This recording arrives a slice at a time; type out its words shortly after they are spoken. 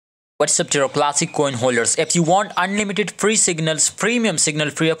What's up, Terra Classic coin holders? If you want unlimited free signals, premium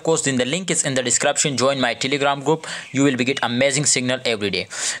signal free of course, then the link is in the description. Join my Telegram group. You will be get amazing signal every day.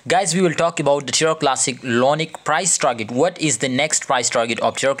 Guys, we will talk about the Terra Classic Lunc price target. What is the next price target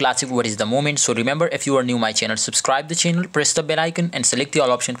of Terra Classic? What is the moment? So remember, if you are new my channel, subscribe the channel, press the bell icon and select the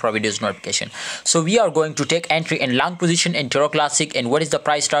all option for videos notification. So we are going to take entry in long position in Terra Classic, and what is the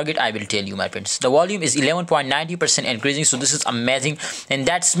price target? I will tell you, my friends. The volume is 11.90% increasing, so this is amazing, and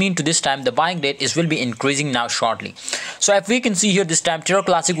that's mean to this time the buying rate will be increasing now shortly. So if we can see here, this time Terra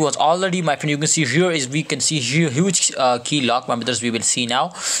Classic was already, my friend, you can see here is we can see here huge key lock, my brothers, we will see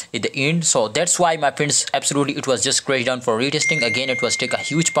now at the end. So that's why, my friends, absolutely it was just crashed down for retesting. Again it was take a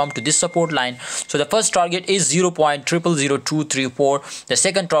huge pump to this support line. So the first target is 0.000234. the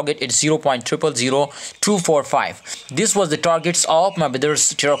second target is 0.000245. this was the targets of, my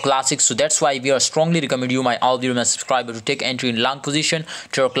brothers, Terra Classic. So that's why we are strongly recommend you, my all viewer and subscriber, to take entry in long position.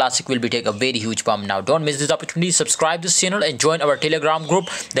 Terra Classic will be take a very huge pump now. Don't miss this opportunity. Subscribe this channel and join our Telegram group.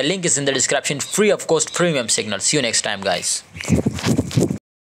 The link is in the description. Free of cost, premium signal. See you next time, guys.